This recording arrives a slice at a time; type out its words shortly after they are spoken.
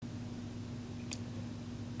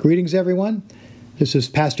Greetings, everyone. This is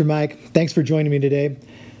Pastor Mike. Thanks for joining me today.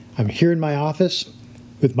 I'm here in my office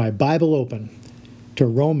with my Bible open to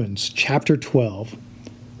Romans chapter 12,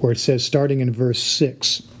 where it says, starting in verse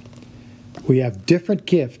 6, we have different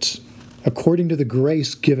gifts according to the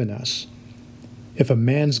grace given us. If a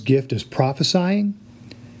man's gift is prophesying,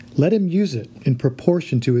 let him use it in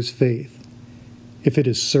proportion to his faith. If it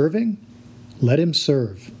is serving, let him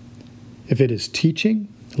serve. If it is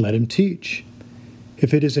teaching, let him teach.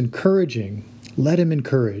 If it is encouraging, let him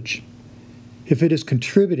encourage. If it is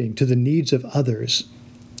contributing to the needs of others,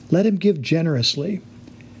 let him give generously.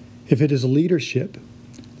 If it is leadership,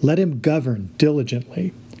 let him govern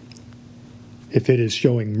diligently. If it is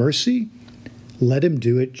showing mercy, let him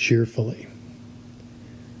do it cheerfully.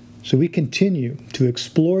 So we continue to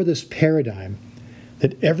explore this paradigm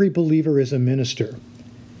that every believer is a minister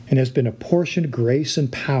and has been apportioned grace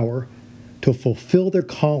and power to fulfill their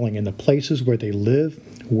calling in the places where they live,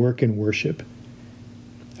 work, and worship.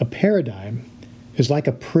 A paradigm is like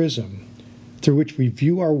a prism through which we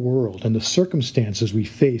view our world and the circumstances we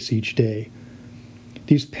face each day.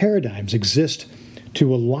 These paradigms exist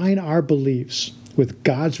to align our beliefs with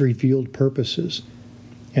God's revealed purposes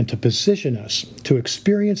and to position us to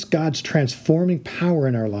experience God's transforming power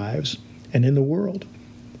in our lives and in the world.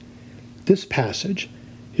 This passage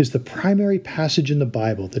is the primary passage in the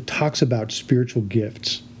Bible that talks about spiritual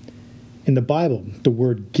gifts. In the Bible, the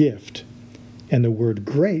word gift and the word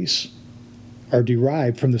grace are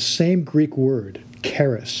derived from the same Greek word,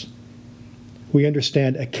 charis. We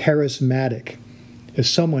understand a charismatic as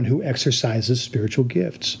someone who exercises spiritual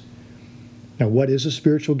gifts. Now, what is a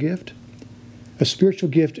spiritual gift? A spiritual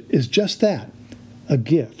gift is just that, a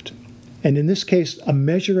gift. And in this case, a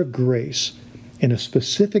measure of grace in a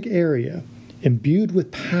specific area imbued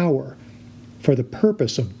with power for the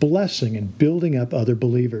purpose of blessing and building up other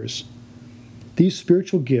believers. These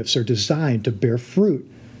spiritual gifts are designed to bear fruit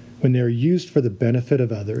when they are used for the benefit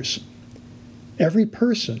of others. Every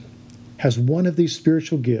person has one of these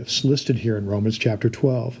spiritual gifts listed here in Romans chapter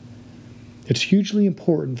 12. It's hugely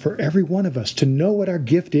important for every one of us to know what our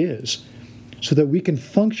gift is so that we can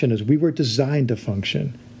function as we were designed to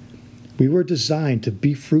function. We were designed to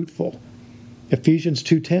be fruitful. Ephesians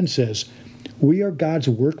 2:10 says, we are God's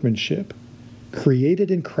workmanship,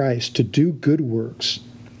 created in Christ to do good works,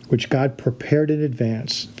 which God prepared in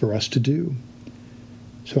advance for us to do.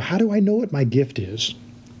 So how do I know what my gift is?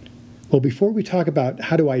 Well, before we talk about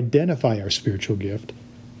how to identify our spiritual gift,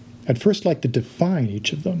 I'd first like to define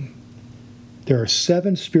each of them. There are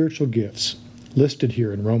 7 spiritual gifts listed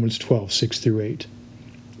here in Romans 12, 6 through 8.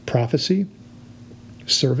 Prophecy,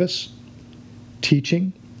 service,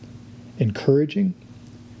 teaching, encouraging,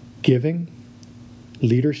 giving,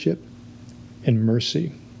 leadership, and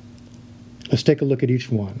mercy. Let's take a look at each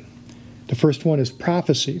one. The first one is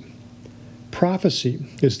prophecy. Prophecy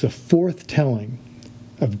is the foretelling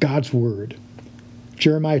of God's word.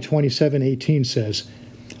 Jeremiah 27:18 says,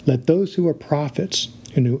 let those who are prophets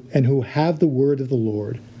and who have the word of the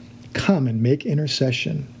Lord come and make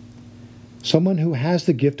intercession. Someone who has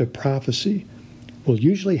the gift of prophecy will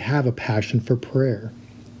usually have a passion for prayer.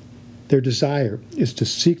 Their desire is to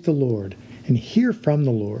seek the Lord and hear from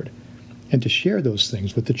the Lord and to share those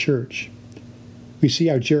things with the church. We see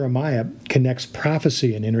how Jeremiah connects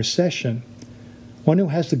prophecy and intercession. One who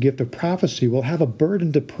has the gift of prophecy will have a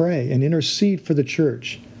burden to pray and intercede for the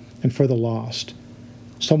church and for the lost.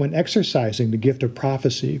 Someone exercising the gift of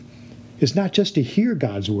prophecy is not just to hear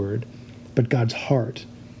God's word, but God's heart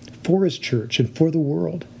for his church and for the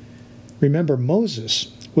world. Remember,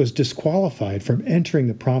 Moses was disqualified from entering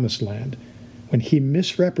the promised land when he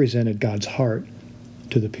misrepresented God's heart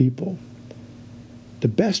to the people. The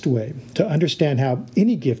best way to understand how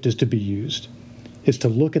any gift is to be used is to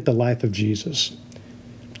look at the life of Jesus.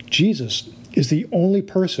 Jesus is the only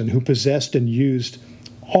person who possessed and used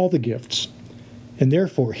all the gifts, and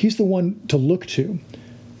therefore he's the one to look to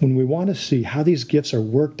when we want to see how these gifts are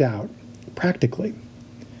worked out practically.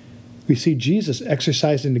 We see Jesus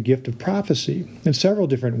exercising the gift of prophecy in several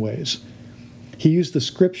different ways. He used the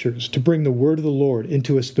scriptures to bring the word of the Lord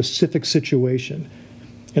into a specific situation.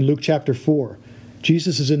 In Luke chapter 4,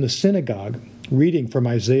 Jesus is in the synagogue reading from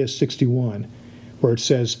Isaiah 61, where it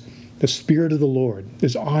says, the Spirit of the Lord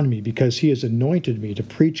is on me because he has anointed me to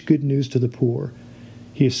preach good news to the poor.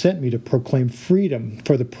 He has sent me to proclaim freedom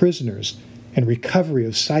for the prisoners and recovery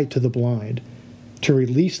of sight to the blind, to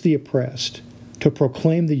release the oppressed, to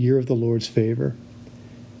proclaim the year of the Lord's favor.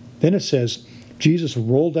 Then it says, Jesus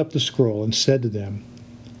rolled up the scroll and said to them,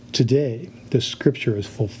 today this scripture is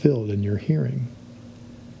fulfilled in your hearing.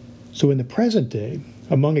 So in the present day,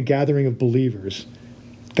 among a gathering of believers,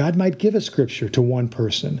 God might give a scripture to one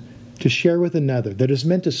person to share with another that is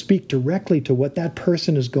meant to speak directly to what that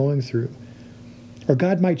person is going through. Or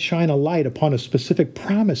God might shine a light upon a specific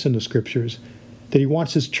promise in the scriptures that he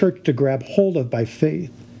wants his church to grab hold of by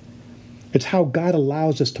faith. It's how God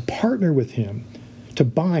allows us to partner with him to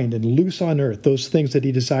bind and loose on earth those things that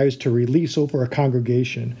he desires to release over a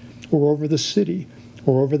congregation or over the city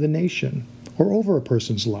or over the nation or over a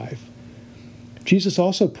person's life. Jesus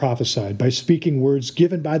also prophesied by speaking words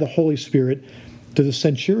given by the Holy Spirit to the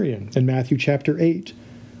centurion in Matthew chapter 8.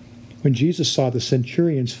 When Jesus saw the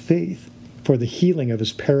centurion's faith for the healing of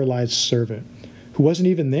his paralyzed servant, who wasn't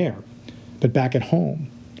even there, but back at home,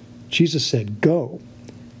 Jesus said, "Go,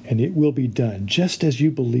 and it will be done just as you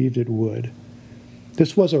believed it would."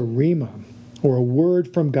 This was a rhema, or a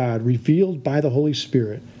word from God revealed by the Holy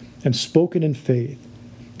Spirit and spoken in faith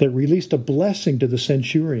that released a blessing to the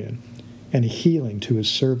centurion and a healing to his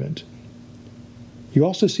servant. You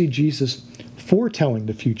also see Jesus foretelling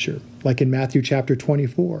the future, like in Matthew chapter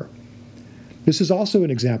 24. This is also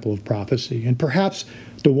an example of prophecy, and perhaps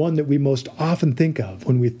the one that we most often think of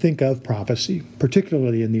when we think of prophecy,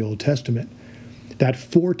 particularly in the Old Testament, that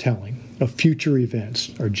foretelling of future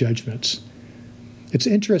events or judgments. It's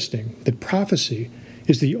interesting that prophecy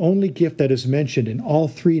is the only gift that is mentioned in all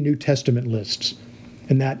three New Testament lists,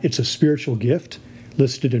 and that it's a spiritual gift,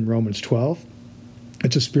 listed in Romans 12.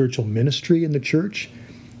 It's a spiritual ministry in the church,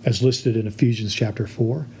 as listed in Ephesians chapter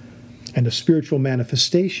 4, and a spiritual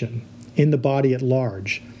manifestation in the body at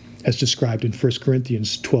large, as described in 1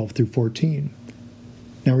 Corinthians 12 through 14.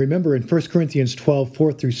 Now remember, in 1 Corinthians 12,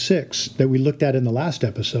 4 through 6, that we looked at in the last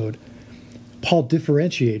episode, Paul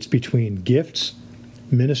differentiates between gifts,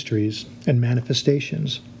 ministries, and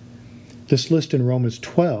manifestations. This list in Romans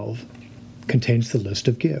 12 contains the list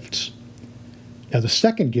of gifts. Now the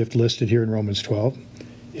second gift listed here in Romans 12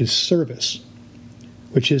 is service,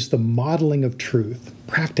 which is the modeling of truth,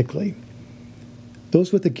 practically.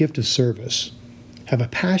 Those with the gift of service have a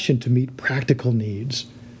passion to meet practical needs.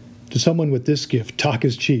 To someone with this gift, talk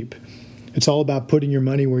is cheap. It's all about putting your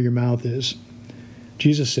money where your mouth is.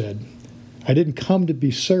 Jesus said, "I didn't come to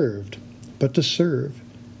be served, but to serve."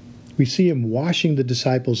 We see him washing the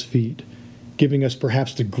disciples' feet, giving us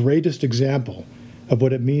perhaps the greatest example of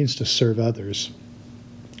what it means to serve others.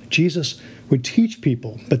 Jesus would teach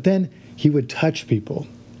people, but then he would touch people,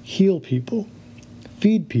 heal people,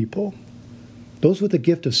 feed people. Those with the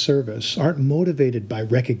gift of service aren't motivated by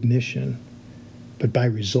recognition, but by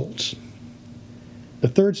results. The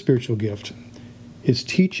third spiritual gift is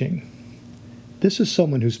teaching. This is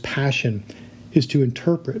someone whose passion is to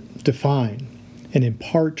interpret, define, and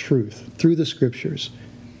impart truth through the scriptures.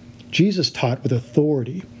 Jesus taught with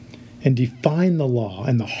authority and defined the law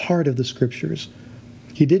and the heart of the scriptures.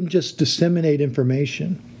 He didn't just disseminate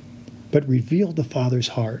information, but revealed the Father's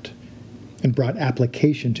heart and brought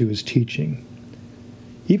application to his teaching.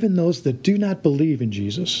 Even those that do not believe in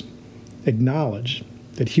Jesus acknowledge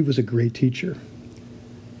that he was a great teacher.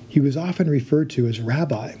 He was often referred to as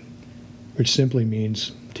rabbi, which simply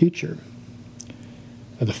means teacher.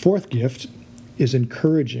 Now, the fourth gift is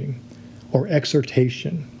encouraging or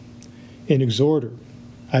exhortation. An exhorter,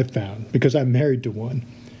 I've found, because I'm married to one,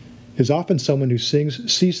 is often someone who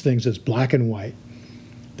sees things as black and white.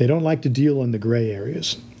 They don't like to deal in the gray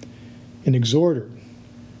areas. An exhorter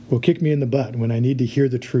will kick me in the butt when I need to hear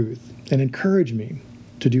the truth and encourage me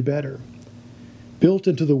to do better. Built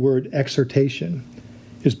into the word exhortation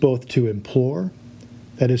is both to implore,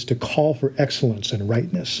 that is to call for excellence and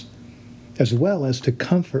rightness, as well as to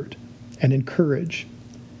comfort and encourage.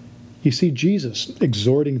 You see Jesus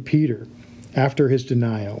exhorting Peter after his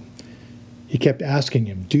denial. He kept asking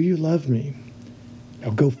him, "Do you love me?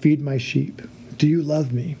 Now go feed my sheep. Do you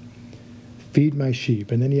love me? Feed my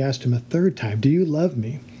sheep." And then he asked him a third time, "Do you love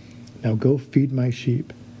me? Now go feed my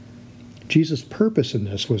sheep." Jesus' purpose in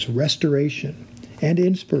this was restoration and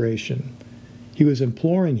inspiration. He was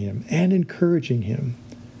imploring him and encouraging him.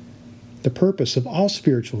 The purpose of all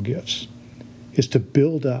spiritual gifts is to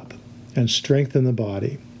build up and strengthen the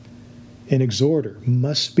body. An exhorter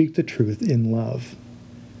must speak the truth in love.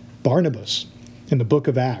 Barnabas, in the book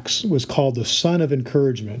of Acts, was called the son of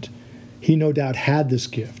encouragement. He no doubt had this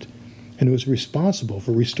gift and was responsible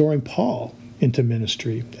for restoring Paul into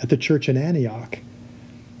ministry at the church in Antioch.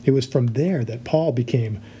 It was from there that Paul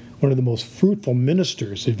became one of the most fruitful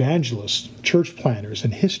ministers, evangelists, church planters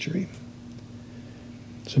in history.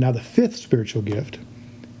 So now the fifth spiritual gift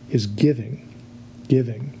is giving.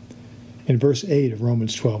 Giving. In verse 8 of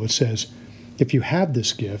Romans 12, it says, "If you have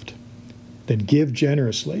this gift, then give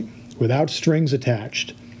generously, without strings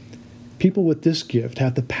attached." People with this gift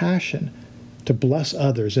have the passion to bless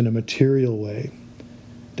others in a material way.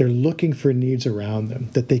 They're looking for needs around them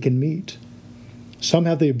that they can meet. Some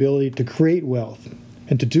have the ability to create wealth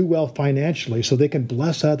and to do well financially so they can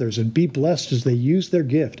bless others and be blessed as they use their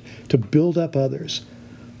gift to build up others.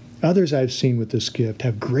 Others I've seen with this gift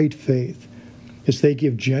have great faith as they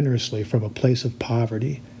give generously from a place of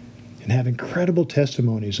poverty and have incredible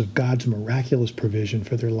testimonies of God's miraculous provision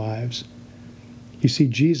for their lives. You see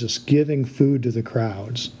Jesus giving food to the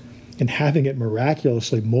crowds and having it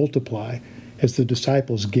miraculously multiply as the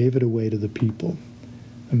disciples gave it away to the people.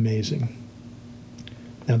 Amazing.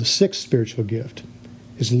 Now, the sixth spiritual gift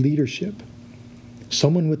is leadership.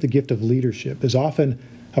 Someone with the gift of leadership is often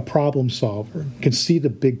a problem solver, can see the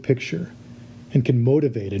big picture, and can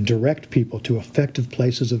motivate and direct people to effective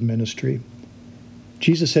places of ministry.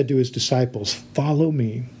 Jesus said to his disciples, "Follow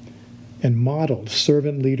me," and modeled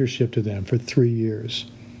servant leadership to them for 3 years.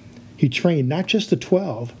 He trained not just the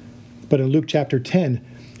 12, but in Luke chapter 10,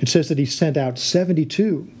 it says that he sent out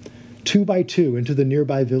 72, 2 by 2, into the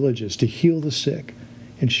nearby villages to heal the sick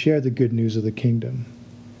and share the good news of the kingdom.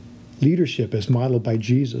 Leadership, as modeled by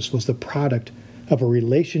Jesus, was the product of a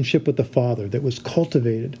relationship with the Father that was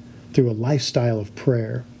cultivated through a lifestyle of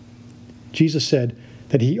prayer. Jesus said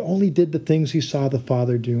that he only did the things he saw the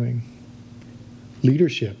Father doing.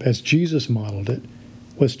 Leadership, as Jesus modeled it,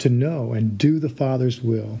 was to know and do the Father's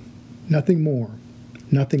will. Nothing more,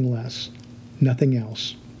 nothing less, nothing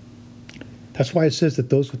else. That's why it says that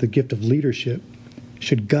those with the gift of leadership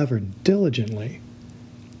should govern diligently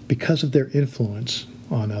because of their influence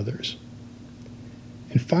on others.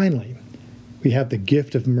 And finally, we have the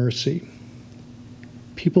gift of mercy.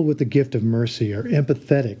 People with the gift of mercy are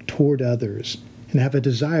empathetic toward others and have a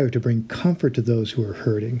desire to bring comfort to those who are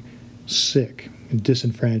hurting, sick, and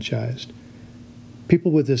disenfranchised.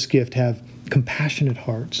 People with this gift have compassionate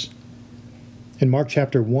hearts. In Mark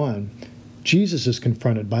chapter 1, Jesus is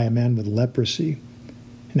confronted by a man with leprosy,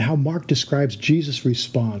 and how Mark describes Jesus'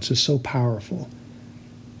 response is so powerful.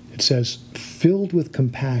 It says, "Filled with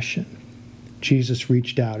compassion, Jesus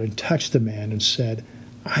reached out and touched the man and said,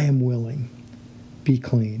 'I am willing. Be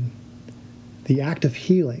clean.'" The act of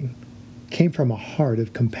healing came from a heart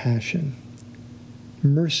of compassion.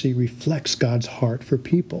 Mercy reflects God's heart for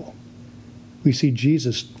people. We see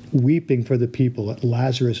Jesus weeping for the people at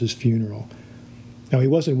Lazarus' funeral. Now, he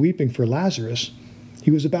wasn't weeping for Lazarus.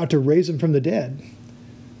 He was about to raise him from the dead.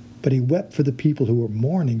 But he wept for the people who were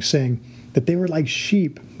mourning, saying that they were like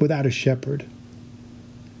sheep without a shepherd.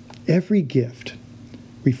 Every gift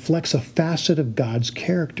reflects a facet of God's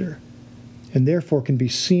character and therefore can be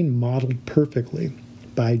seen modeled perfectly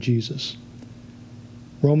by Jesus.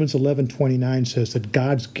 Romans 11:29 says that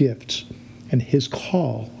God's gifts and his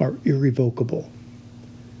call are irrevocable.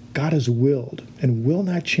 God has willed and will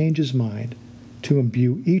not change his mind to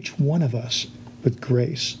imbue each one of us with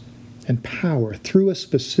grace and power through a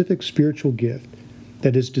specific spiritual gift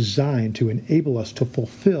that is designed to enable us to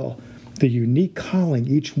fulfill the unique calling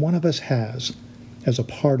each one of us has as a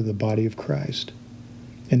part of the body of Christ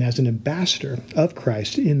and as an ambassador of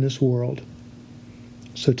Christ in this world.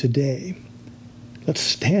 So today, let's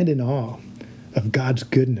stand in awe of God's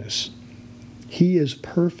goodness. He is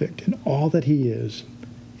perfect in all that he is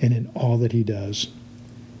and in all that he does.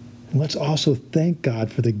 And let's also thank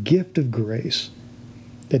God for the gift of grace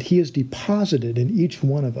that he has deposited in each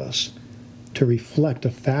one of us to reflect a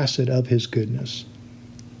facet of his goodness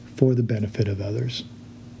for the benefit of others.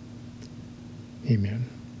 Amen.